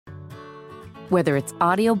Whether it's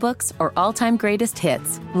audiobooks or all-time greatest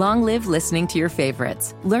hits, long live listening to your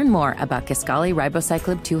favorites. Learn more about Kisqali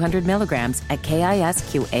Ribociclib 200 milligrams at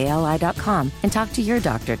KISQALI.com and talk to your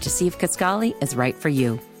doctor to see if Kisqali is right for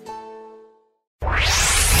you.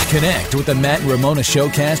 Connect with the Matt and Ramona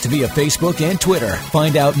Showcast via Facebook and Twitter.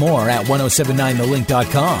 Find out more at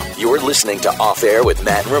 1079thelink.com. You're listening to Off Air with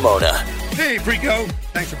Matt and Ramona. Hey, Frico.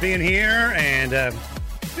 Thanks for being here. And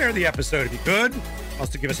share the episode if you could.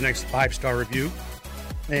 Also give us a nice 5-star review.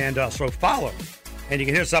 And also follow. And you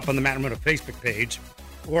can hit us up on the Matt and Ramona Facebook page.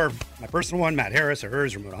 Or my personal one, Matt Harris, or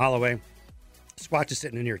hers, Ramona Holloway. Squatch is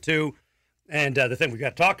sitting in here too. And the thing we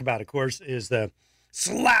got to talk about, of course, is the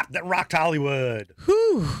slap that rocked Hollywood.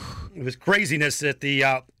 Whew. It was craziness at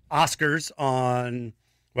the Oscars on,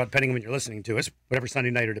 well, depending on when you're listening to us, whatever Sunday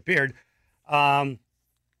night it appeared. I'm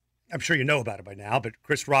sure you know about it by now, but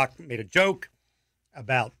Chris Rock made a joke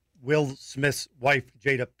about Will Smith's wife,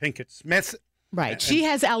 Jada Pinkett Smith. Right. She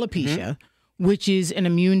has alopecia, which is an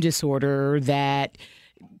immune disorder that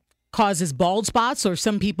causes bald spots, or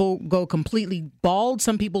some people go completely bald.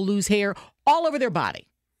 Some people lose hair all over their body.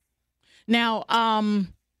 Now,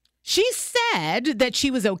 she said that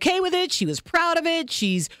she was okay with it. She was proud of it.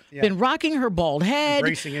 She's been rocking her bald head.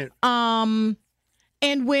 Embracing it. And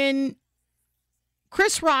when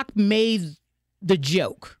Chris Rock made the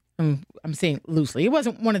joke, I'm saying loosely, it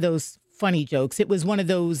wasn't one of those funny jokes. It was one of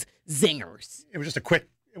those zingers. It was just it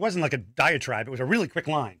wasn't like a diatribe. It was a really quick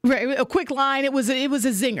line. Right, a quick line. It was a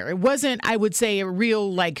zinger. It wasn't, I would say, a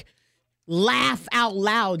real, like, laugh out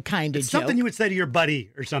loud kind of joke. Something you would say to your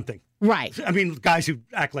buddy or something. Right. I mean, guys who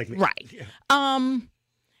act like me. Right. Yeah.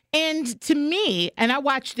 And to me, and I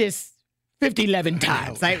watched this 11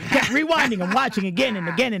 times. I kept rewinding and watching again and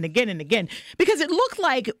again and again and again, because it looked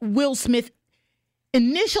like Will Smith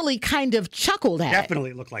initially kind of chuckled at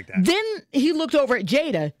Definitely looked like that. Then he looked over at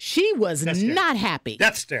Jada. She was not happy.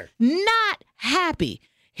 Death stare. Not happy.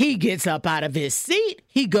 He gets up out of his seat.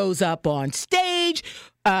 He goes up on stage.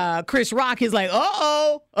 Chris Rock is like,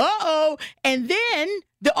 uh-oh. And then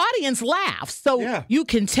the audience laughs. So you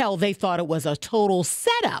can tell they thought it was a total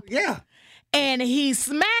setup. Yeah. And he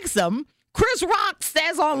smacks him. Chris Rock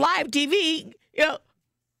says on live TV,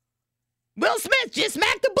 Will Smith just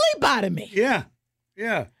smacked the bleep out of me. Yeah.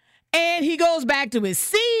 Yeah. And he goes back to his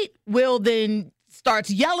seat. Will then starts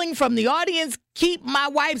yelling from the audience, keep my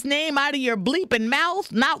wife's name out of your bleeping mouth,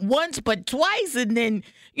 not once but twice. And then,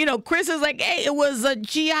 Chris is like, hey, it was a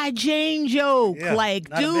G.I. Jane joke. Yeah, like,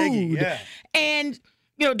 dude. Yeah. And,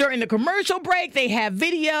 during the commercial break, they have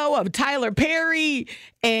video of Tyler Perry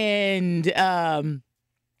and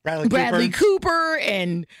Bradley Cooper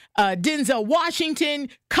and Denzel Washington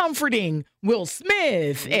comforting Will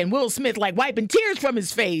Smith, and Will Smith like wiping tears from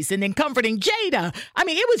his face and then comforting Jada. I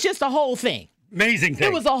mean, it was just a whole thing. Amazing thing.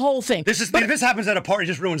 It was a whole thing. If this happens at a party, it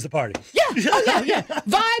just ruins the party. Yeah. Oh, yeah.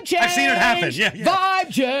 Vibe change. I've seen it happen. Yeah.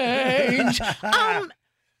 Vibe change.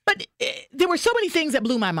 But there were so many things that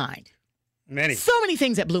blew my mind. Many. So many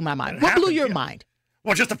things that blew my mind. What blew your mind?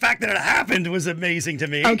 Well, just the fact that it happened was amazing to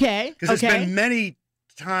me. Okay. Because there's been many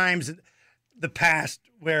times in the past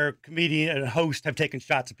where comedian and host have taken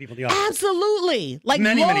shots at people in the audience. Absolutely. Like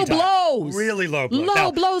many low blows. Really low blows.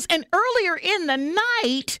 Low blows. And earlier in the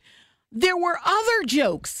night, there were other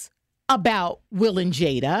jokes about Will and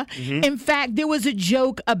Jada. Mm-hmm. In fact, there was a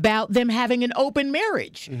joke about them having an open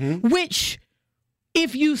marriage, which,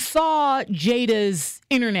 if you saw Jada's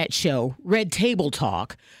internet show, Red Table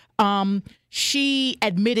Talk, she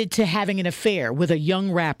admitted to having an affair with a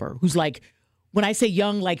young rapper who's like, when I say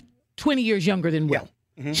young, like 20 years younger than Will.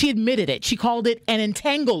 Yeah. Mm-hmm. She admitted it. She called it an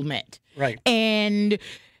entanglement. Right. And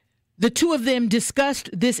the two of them discussed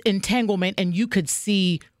this entanglement, and you could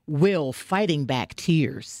see Will fighting back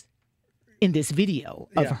tears in this video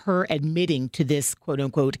of her admitting to this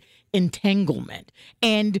quote-unquote entanglement.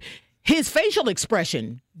 And his facial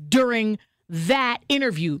expression during that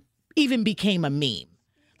interview even became a meme.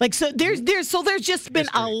 Like, so there's just been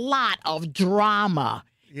a lot of drama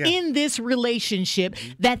in this relationship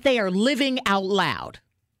that they are living out loud.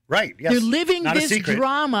 Right, yes. They're living Not this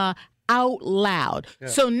drama out loud. Yeah.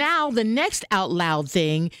 So now the next out loud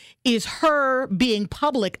thing is her being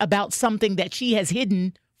public about something that she has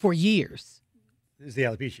hidden for years. This is the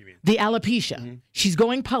alopecia, you mean? The alopecia. Mm-hmm. She's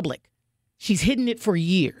going public. She's hidden it for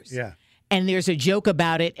years. Yeah. And there's a joke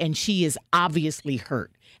about it, and she is obviously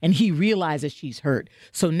hurt. And he realizes she's hurt.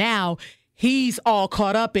 So now he's all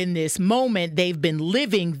caught up in this moment. They've been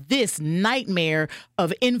living this nightmare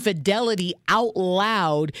of infidelity out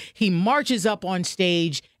loud. He marches up on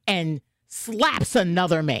stage and slaps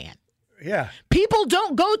another man. Yeah. People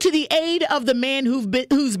don't go to the aid of the man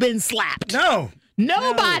who's been slapped. No.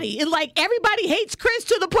 Nobody. No. Like, everybody hates Chris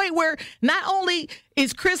to the point where not only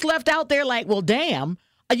is Chris left out there like, well, damn,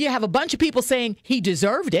 you have a bunch of people saying he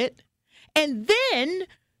deserved it. And then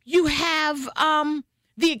you have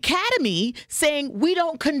the Academy saying we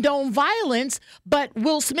don't condone violence, but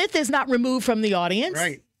Will Smith is not removed from the audience.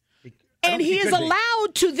 Right. And he is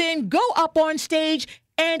allowed to then go up on stage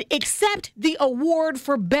and accept the award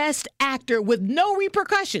for Best Actor with no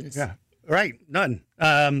repercussions. Yeah, right. None.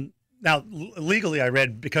 Now, legally, I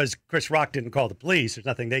read because Chris Rock didn't call the police, there's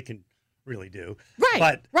nothing they can really do. Right,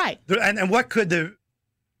 but, right. And what could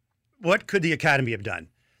the Academy have done?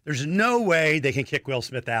 There's no way they can kick Will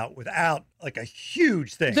Smith out without like a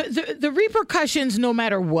huge thing. The repercussions, no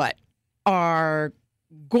matter what, are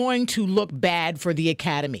going to look bad for the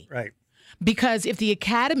Academy. Right. Because if the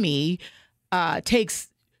Academy takes,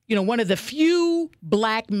 one of the few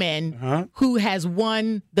black men who has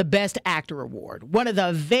won the Best Actor award, one of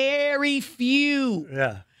the very few.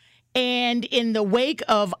 Yeah. And in the wake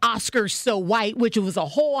of Oscars So White, which was a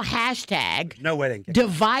whole hashtag No way they can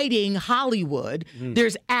dividing Hollywood,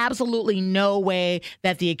 there's absolutely no way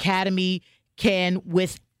that the Academy can,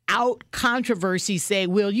 without controversy, say,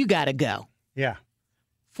 Will, you got to go. Yeah.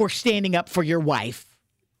 For standing up for your wife,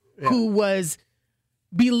 who was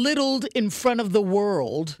belittled in front of the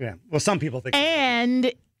world. Yeah. Well, some people think.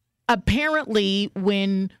 And apparently,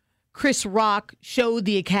 when Chris Rock showed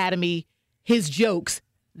the Academy his jokes,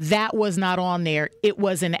 that was not on there. It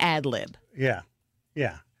was an ad lib. Yeah.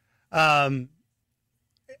 Yeah. I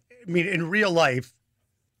mean, in real life,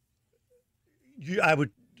 I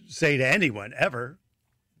would say to anyone ever,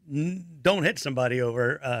 don't hit somebody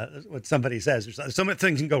over what somebody says. So many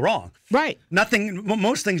things can go wrong. Right.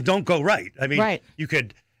 Most things don't go right. I mean, right. You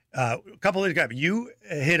could, a couple of guys, you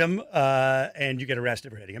hit him and you get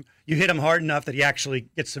arrested for hitting him. You hit him hard enough that he actually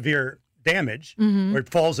gets severe damage, or it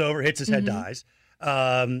falls over, hits his head, dies.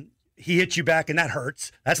 He hits you back, and that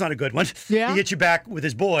hurts. That's not a good one. Yeah. He hits you back with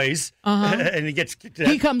his boys, and he gets kicked.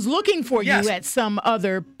 He comes looking for you at some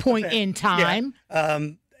other point in time. Yeah.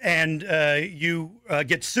 And you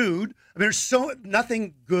get sued. I mean, there's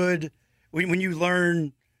nothing good when you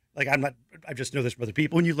learn. Like I just know this from other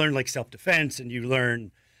people. When you learn like self-defense and you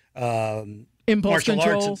learn impulse martial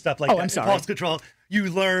control arts and stuff like that. I'm sorry. Impulse control. You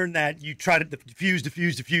learn that you try to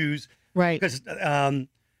diffuse. Right. Because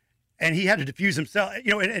and he had to diffuse himself.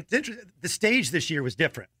 And it's interesting. The stage this year was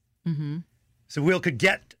different. Mm-hmm. So Will could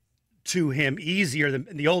get to him easier than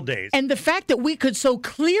in the old days. And the fact that we could so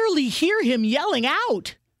clearly hear him yelling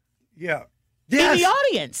out. Yeah. In the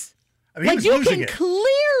audience. I mean, you can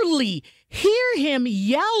clearly hear him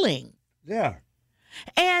yelling. Yeah.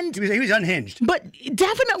 And he was unhinged. But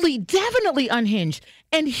definitely unhinged.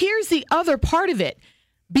 And here's the other part of it.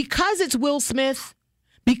 Because it's Will Smith,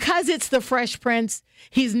 because it's the Fresh Prince,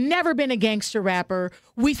 he's never been a gangster rapper.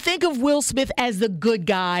 We think of Will Smith as the good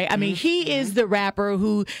guy. I mean, he is the rapper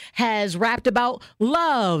who has rapped about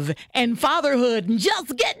love and fatherhood and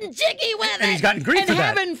just getting jiggy with it. And he's gotten grief for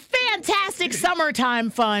that. And having fantastic summertime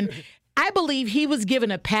fun. I believe he was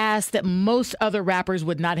given a pass that most other rappers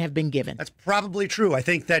would not have been given. That's probably true. I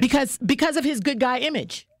think that because of his good guy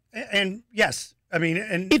image. And yes, I mean,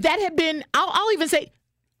 and if that had been, I'll even say,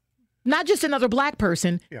 not just another black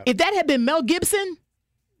person. Yeah. If that had been Mel Gibson,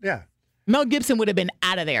 Mel Gibson would have been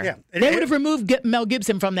out of there. Yeah. They would have removed Mel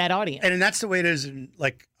Gibson from that audience. And that's the way it is in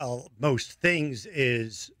like most things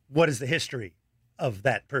is what is the history of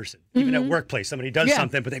that person? Even at workplace, somebody does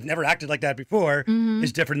something, but they've never acted like that before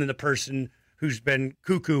is different than the person who's been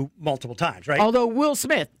cuckoo multiple times, right? Although Will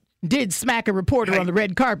Smith did smack a reporter on the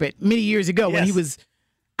red carpet many years ago when he was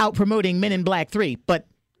out promoting Men in Black 3, but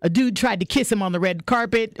a dude tried to kiss him on the red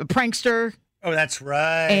carpet, a prankster. Oh, that's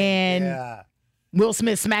right. And Will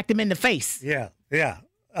Smith smacked him in the face. Yeah, yeah.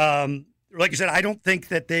 Like you said, I don't think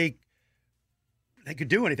that they could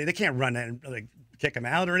do anything. They can't run and kick him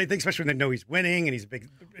out or anything, especially when they know he's winning and he's a big.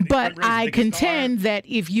 But I contend that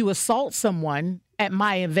if you assault someone at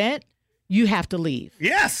my event, you have to leave.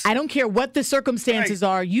 Yes. I don't care what the circumstances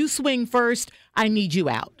are. You swing first. I need you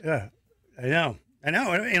out. Yeah, I know. And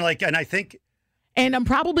I think. And I'm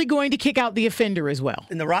probably going to kick out the offender as well.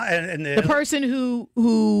 And the person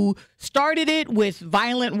who started it with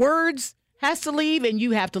violent words has to leave, and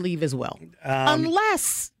you have to leave as well.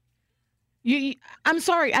 Unless I'm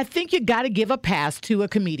sorry, I think you got to give a pass to a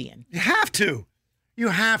comedian. You have to. You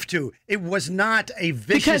have to. It was not a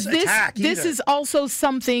vicious attack. This is also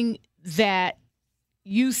something that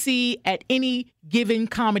you see at any given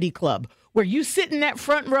comedy club, where you sit in that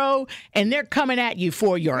front row and they're coming at you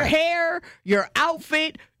for your hair, your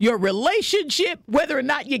outfit, your relationship, whether or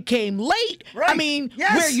not you came late. Right. I mean,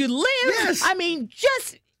 where you live. Yes. I mean,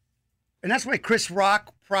 just And that's why Chris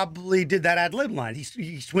Rock probably did that ad lib line.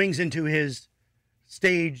 He swings into his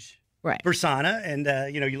stage persona, and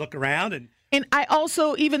you look around and I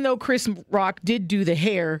also, even though Chris Rock did do the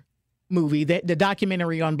hair movie, the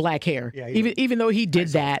documentary on black hair, even though he did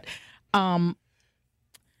that,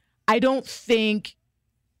 I don't think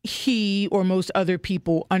he or most other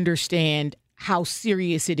people understand how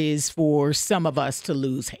serious it is for some of us to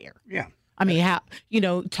lose hair. Yeah. I mean,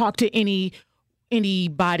 talk to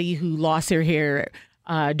anybody who lost their hair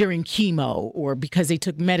during chemo or because they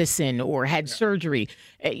took medicine or had surgery.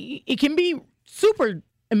 It can be super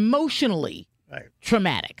emotionally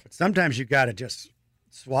traumatic. But sometimes you got to just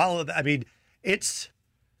swallow that. I mean, it's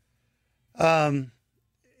one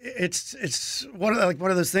of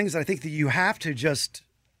those things that I think that you have to just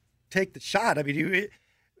take the shot. I mean,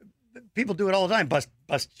 people do it all the time, bust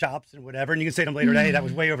chops and whatever, and you can say to them later, "Hey, that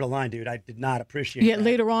was way over the line, dude. I did not appreciate that."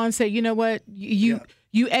 Later on, say, you know what, you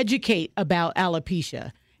educate about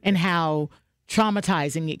alopecia and how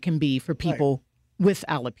traumatizing it can be for people with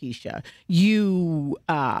alopecia. You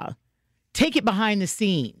take it behind the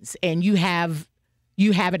scenes, and you have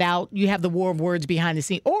it out. You have the war of words behind the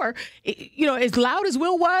scene. Or, as loud as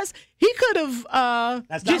Will was, he could have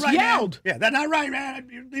just yelled. Man. Yeah, that's not right,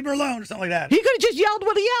 man. Leave her alone or something like that. He could have just yelled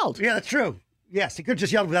what he yelled. Yeah, that's true. Yes, he could have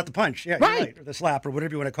just yelled without the punch. Yeah, right. Or the slap or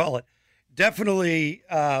whatever you want to call it. Definitely,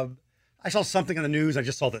 I saw something on the news. I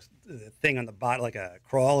just saw the thing on the bottom, like a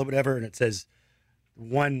crawl or whatever, and it says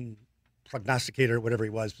one prognosticator or whatever he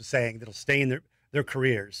was saying that'll stay in their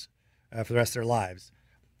careers for the rest of their lives.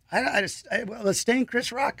 Let's stain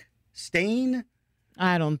Chris Rock. Stain?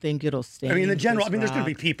 I don't think it'll stain. I mean, in the general, Chris there's going to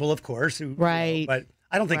be people, of course, who right, but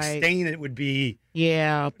I don't think stain it would be.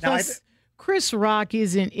 Yeah. Plus, Chris Rock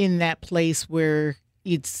isn't in that place where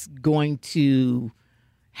it's going to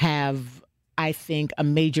have, I think, a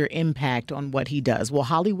major impact on what he does. Will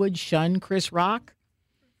Hollywood shun Chris Rock?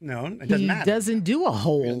 No, it doesn't matter. He doesn't do a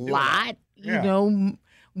whole lot.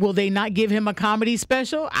 Will they not give him a comedy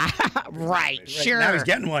special? Right, sure. Now he's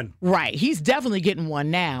getting one. Right, he's definitely getting one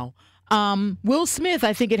now. Will Smith,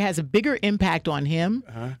 I think it has a bigger impact on him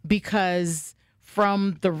because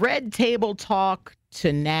from the red table talk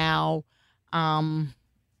to now,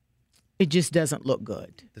 it just doesn't look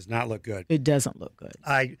good. Does not look good. It doesn't look good.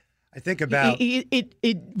 I think about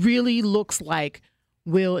it really looks like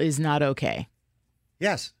Will is not okay.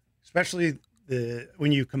 Yes, especially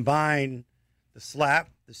when you combine the slap,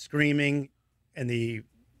 the screaming, and the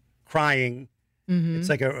crying. Mm-hmm.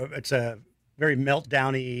 It's a very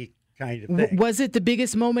meltdown-y kind of thing. Was it the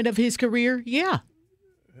biggest moment of his career? Yeah.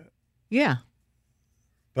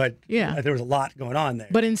 But there was a lot going on there.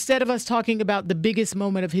 But instead of us talking about the biggest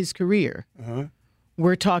moment of his career,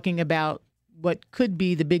 we're talking about what could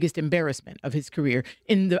be the biggest embarrassment of his career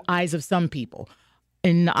in the eyes of some people.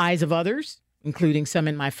 In the eyes of others, including some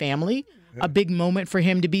in my family, a big moment for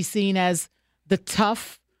him to be seen as the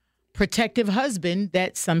tough, protective husband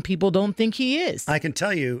that some people don't think he is. I can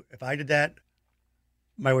tell you, if I did that,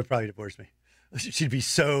 my wife would probably divorce me. She'd be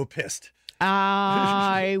so pissed.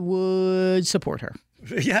 I would support her.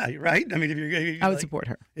 Yeah, right. I mean, if you're I would support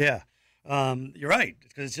her. Yeah, you're right,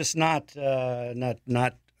 because it's just not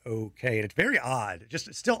okay, and it's very odd.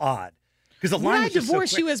 It's still odd because the line. Would I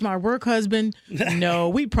divorce you as my work husband? No,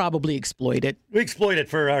 we probably exploit it. We exploit it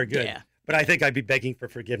for our good. Yeah. But I think I'd be begging for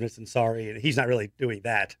forgiveness and sorry, and he's not really doing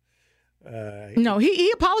that. No,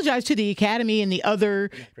 he apologized to the Academy and the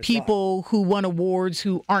other people who won awards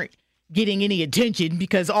who aren't getting any attention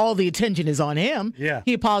because all the attention is on him. Yeah.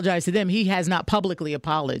 He apologized to them. He has not publicly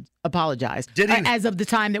apologized. Did he? As of the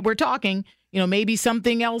time that we're talking, maybe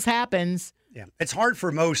something else happens. Yeah. It's hard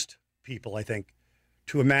for most people, I think,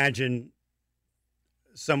 to imagine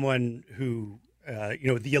someone who,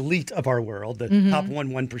 the elite of our world, the top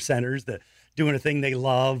 1%ers, doing a thing they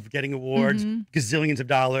love, getting awards, gazillions of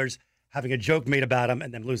dollars, having a joke made about them,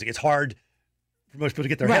 and then losing. It's hard for most people to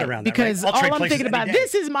get their head around that. Because all I'm thinking about,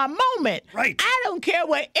 this is my moment. Right. I don't care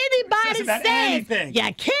what anybody says. Anything. You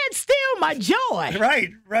can't steal my joy.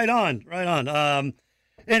 Right on.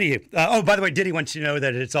 Anywho, by the way, Diddy wants you to know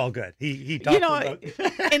that it's all good. He talked about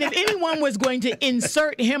and if anyone was going to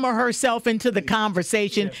insert him or herself into the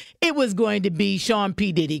conversation, it was going to be Sean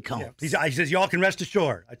P. Diddy Combs. Yeah. He says, y'all can rest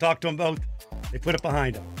assured. I talked to them both. They put it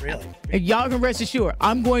behind them. Really. And y'all can rest assured,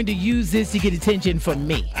 I'm going to use this to get attention from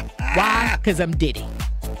me. Why? Because I'm Diddy.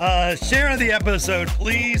 Share the episode,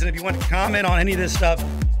 please. And if you want to comment on any of this stuff,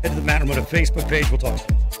 head to the Matt Ramona Facebook page. We'll talk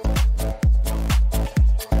soon.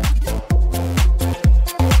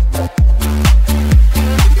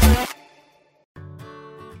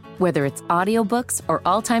 Whether it's audiobooks or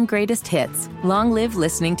all-time greatest hits, long live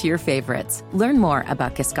listening to your favorites. Learn more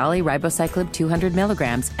about Kisqali Ribociclib 200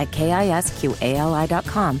 milligrams at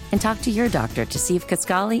KISQALI.com and talk to your doctor to see if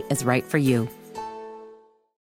Kisqali is right for you.